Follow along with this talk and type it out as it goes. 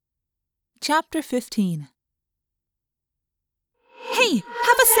Chapter 15. Hey,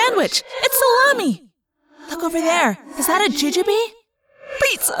 have a sandwich! It's salami! Look over there. Is that a jujube?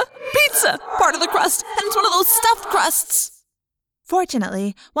 Pizza! Pizza! Part of the crust, and it's one of those stuffed crusts!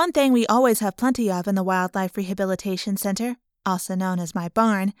 Fortunately, one thing we always have plenty of in the Wildlife Rehabilitation Center, also known as my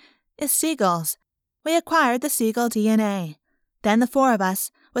barn, is seagulls. We acquired the seagull DNA. Then the four of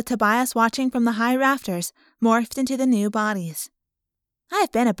us, with Tobias watching from the high rafters, morphed into the new bodies. I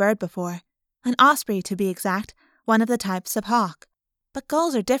have been a bird before, an osprey to be exact, one of the types of hawk. But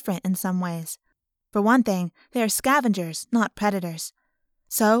gulls are different in some ways. For one thing, they are scavengers, not predators.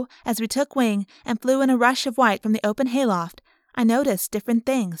 So, as we took wing and flew in a rush of white from the open hayloft, I noticed different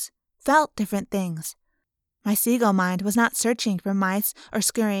things, felt different things. My seagull mind was not searching for mice or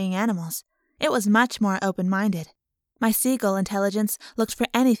scurrying animals. It was much more open-minded. My seagull intelligence looked for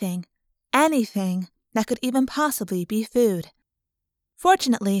anything that could even possibly be food.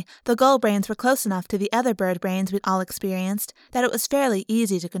 Fortunately, the gull brains were close enough to the other bird brains we'd all experienced that it was fairly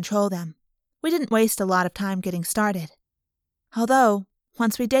easy to control them. We didn't waste a lot of time getting started. Although,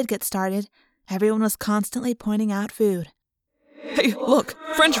 once we did get started, everyone was constantly pointing out food. Hey, look!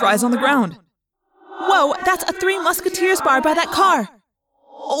 French fries on the ground! Whoa, that's a Three Musketeers bar by that car!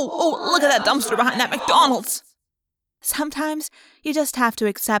 Oh, look at that dumpster behind that McDonald's! Sometimes you just have to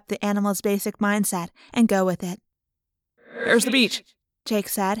accept the animal's basic mindset and go with it. There's the beach, Jake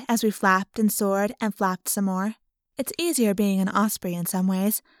said as we flapped and soared and flapped some more. It's easier being an osprey in some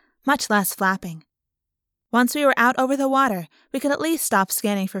ways, much less flapping. Once we were out over the water, we could at least stop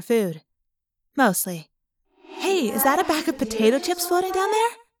scanning for food. Mostly. Hey, is that a bag of potato chips floating down there?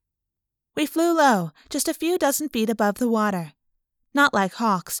 We flew low, just a few dozen feet above the water. Not like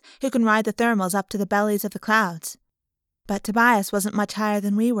hawks, who can ride the thermals up to the bellies of the clouds. But Tobias wasn't much higher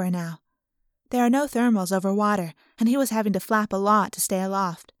than we were now. There are no thermals over water, and he was having to flap a lot to stay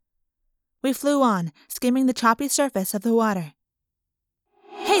aloft. We flew on, skimming the choppy surface of the water.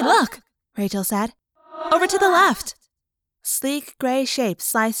 Hey, look, Rachel said. Over to the left. Sleek gray shapes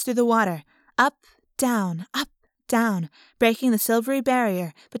sliced through the water, up, down, breaking the silvery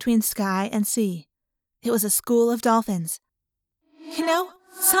barrier between sky and sea. It was a school of dolphins. You know,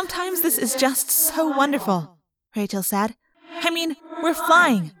 sometimes this is just so wonderful, Rachel said. I mean, we're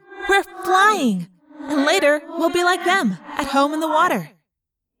flying. We're flying! And later, we'll be like them, at home in the water.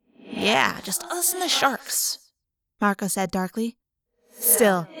 Yeah, just us and the sharks, Marco said darkly.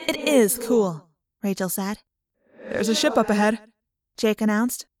 Still, it is cool, Rachel said. There's a ship up ahead, Jake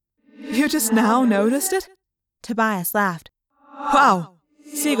announced. You just now noticed it? Tobias laughed. Wow,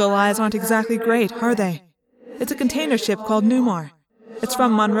 seagull eyes aren't exactly great, are they? It's a container ship called Newmar. It's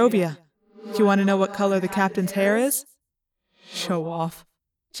from Monrovia. You want to know what color the captain's hair is? Show off,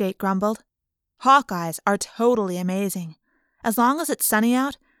 Jake grumbled. Hawk eyes are totally amazing. As long as it's sunny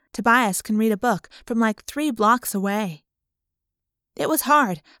out, Tobias can read a book from like 3 blocks away. It was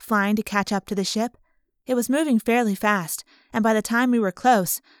hard, flying to catch up to the ship. It was moving fairly fast, and by the time we were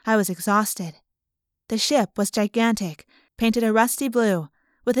close, I was exhausted. The ship was gigantic, painted a rusty blue,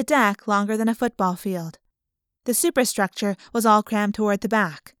 with a deck longer than a football field. The superstructure was all crammed toward the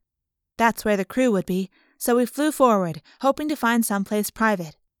back. That's where the crew would be, so we flew forward, hoping to find someplace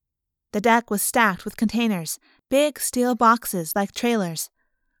private. The deck was stacked with containers, big steel boxes like trailers.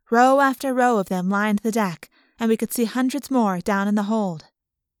 Row after row of them lined the deck, and we could see hundreds more down in the hold.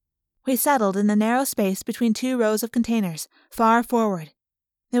 We settled in the narrow space between 2 rows of containers, far forward.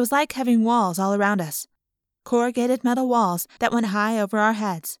 It was like having walls all around us. Corrugated metal walls that went high over our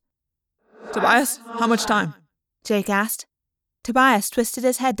heads. Tobias, how much time? Jake asked. Tobias twisted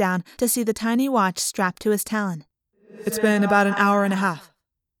his head down to see the tiny watch strapped to his talon. It's been about an hour and a half.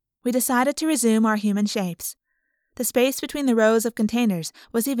 We decided to resume our human shapes. The space between the rows of containers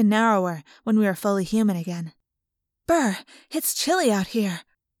was even narrower when we were fully human again. Brr, it's chilly out here,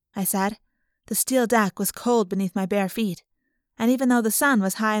 I said. The steel deck was cold beneath my bare feet, and even though the sun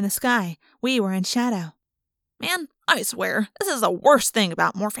was high in the sky, we were in shadow. Man, I swear, this is the worst thing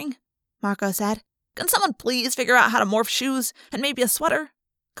about morphing, Marco said. Can someone please figure out how to morph shoes and maybe a sweater?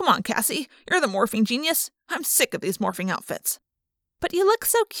 Come on, Cassie, you're the morphing genius. I'm sick of these morphing outfits. But you look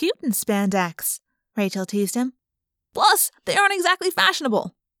so cute in spandex, Rachel teased him. Plus, they aren't exactly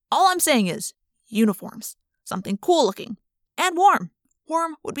fashionable. All I'm saying is, uniforms. Something cool looking. And warm.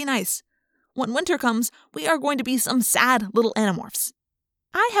 Warm would be nice. When winter comes, we are going to be some sad little animorphs.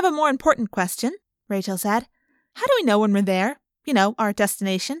 I have a more important question, Rachel said. How do we know when we're there? You know, our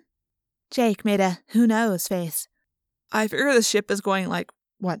destination. Jake made a who knows face. I figure this ship is going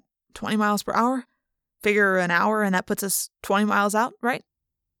 20 miles per hour? Figure an hour and that puts us 20 miles out, right?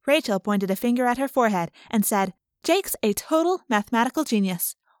 Rachel pointed a finger at her forehead and said, Jake's a total mathematical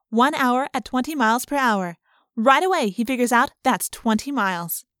genius. 1 hour at 20 miles per hour. Right away, he figures out that's 20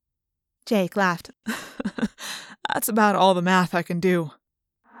 miles. Jake laughed. That's about all the math I can do.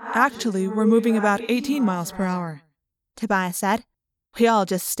 Actually, we're moving about 18 miles per hour, Tobias said. We all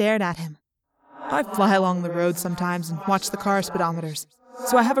just stared at him. I fly along the road sometimes and watch the car speedometers,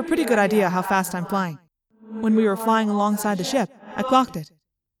 so I have a pretty good idea how fast I'm flying. When we were flying alongside the ship, I clocked it.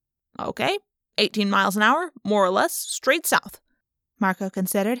 Okay, 18 miles an hour, more or less, straight south, Marco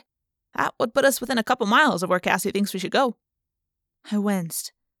considered. That would put us within a couple miles of where Cassie thinks we should go. I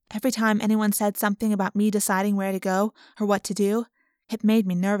winced. Every time anyone said something about me deciding where to go or what to do, it made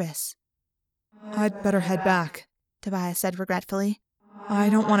me nervous. I'd better head back, Tobias said regretfully. I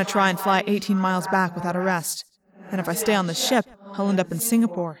don't want to try and fly 18 miles back without a rest. And if I stay on the ship, I'll end up in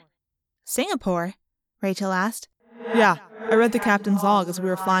Singapore. Singapore? Rachel asked. Yeah, I read the captain's log as we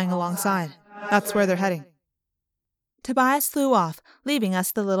were flying alongside. That's where they're heading. Tobias flew off, leaving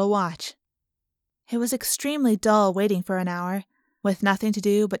us the little watch. It was extremely dull waiting for an hour, with nothing to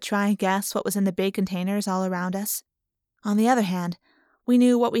do but try and guess what was in the big containers all around us. On the other hand, we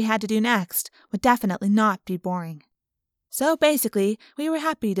knew what we had to do next would definitely not be boring. So basically, we were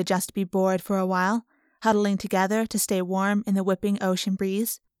happy to just be bored for a while, huddling together to stay warm in the whipping ocean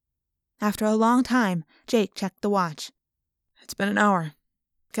breeze. After a long time, Jake checked the watch. It's been an hour.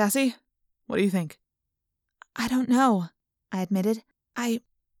 Cassie, what do you think? I don't know, I admitted. I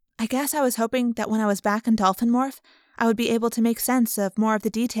guess I was hoping that when I was back in Dolphin Morph, I would be able to make sense of more of the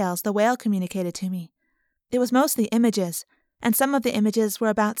details the whale communicated to me. It was mostly images, and some of the images were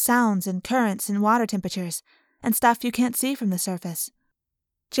about sounds and currents and water temperatures, and stuff you can't see from the surface.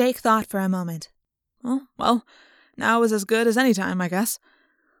 Jake thought for a moment. Oh, well, now is as good as any time, I guess.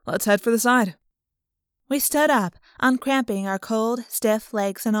 Let's head for the side. We stood up, uncramping our cold, stiff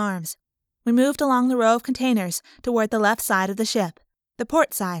legs and arms. We moved along the row of containers toward the left side of the ship, the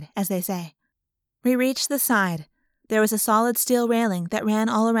port side, as they say. We reached the side. There was a solid steel railing that ran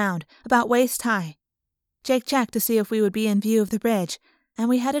all around, about waist high. Jake checked to see if we would be in view of the bridge, and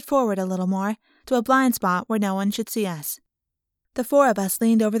we headed forward a little more, to a blind spot where no one should see us. The four of us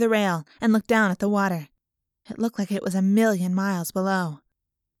leaned over the rail and looked down at the water. It looked like it was 1,000,000 miles below.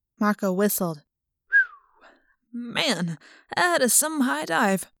 Marco whistled. Man, that is some high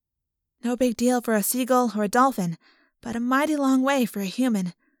dive. No big deal for a seagull or a dolphin, but a mighty long way for a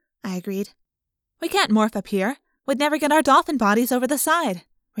human, I agreed. We can't morph up here. We'd never get our dolphin bodies over the side,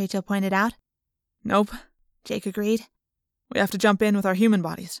 Rachel pointed out. Nope, Jake agreed. We have to jump in with our human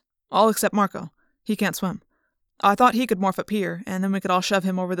bodies. All except Marco. He can't swim. I thought he could morph up here, and then we could all shove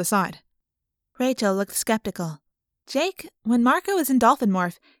him over the side. Rachel looked skeptical. Jake, when Marco is in dolphin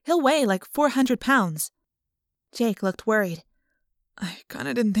morph, he'll weigh like 400 pounds. Jake looked worried. I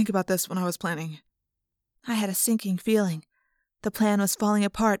kinda didn't think about this when I was planning. I had a sinking feeling. The plan was falling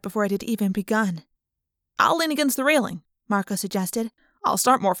apart before it had even begun. I'll lean against the railing, Marco suggested. I'll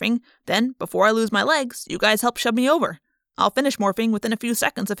start morphing, then, before I lose my legs, you guys help shove me over. I'll finish morphing within a few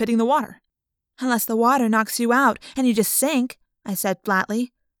seconds of hitting the water. Unless the water knocks you out and you just sink, I said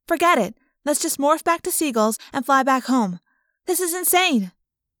flatly. Forget it. Let's just morph back to seagulls and fly back home. This is insane.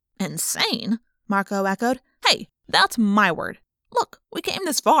 Insane? Marco echoed. Hey, that's my word. Look, we came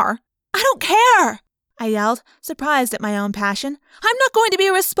this far. I don't care, I yelled, surprised at my own passion. I'm not going to be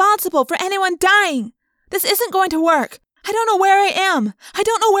responsible for anyone dying. This isn't going to work. I don't know where I am. I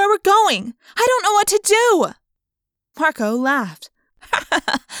don't know where we're going. I don't know what to do. Marco laughed.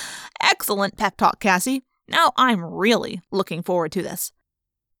 Excellent pep talk, Cassie. Now I'm really looking forward to this.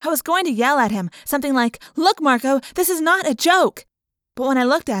 I was going to yell at him, something like, Look, Marco, this is not a joke. But when I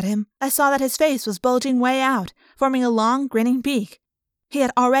looked at him, I saw that his face was bulging way out, forming a long, grinning beak. He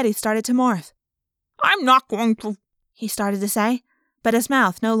had already started to morph. I'm not going to, he started to say, but his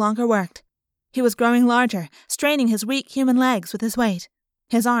mouth no longer worked. He was growing larger, straining his weak human legs with his weight.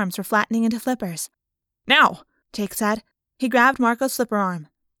 His arms were flattening into flippers. Now, Jake said. He grabbed Marco's flipper arm.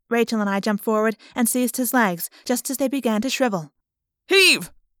 Rachel and I jumped forward and seized his legs just as they began to shrivel.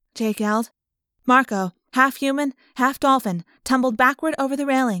 Heave! Jake yelled. Marco, half human, half dolphin, tumbled backward over the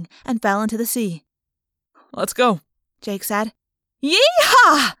railing and fell into the sea. Let's go, Jake said.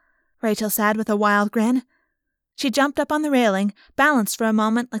 Yee-haw! Rachel said with a wild grin. She jumped up on the railing, balanced for a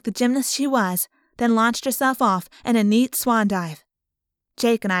moment like the gymnast she was, then launched herself off in a neat swan dive.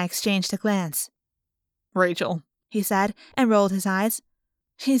 Jake and I exchanged a glance. Rachel, he said, and rolled his eyes.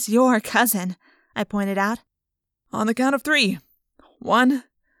 She's your cousin, I pointed out. On the count of 3. 1,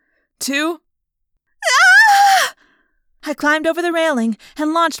 2... Ah! I climbed over the railing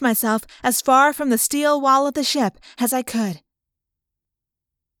and launched myself as far from the steel wall of the ship as I could.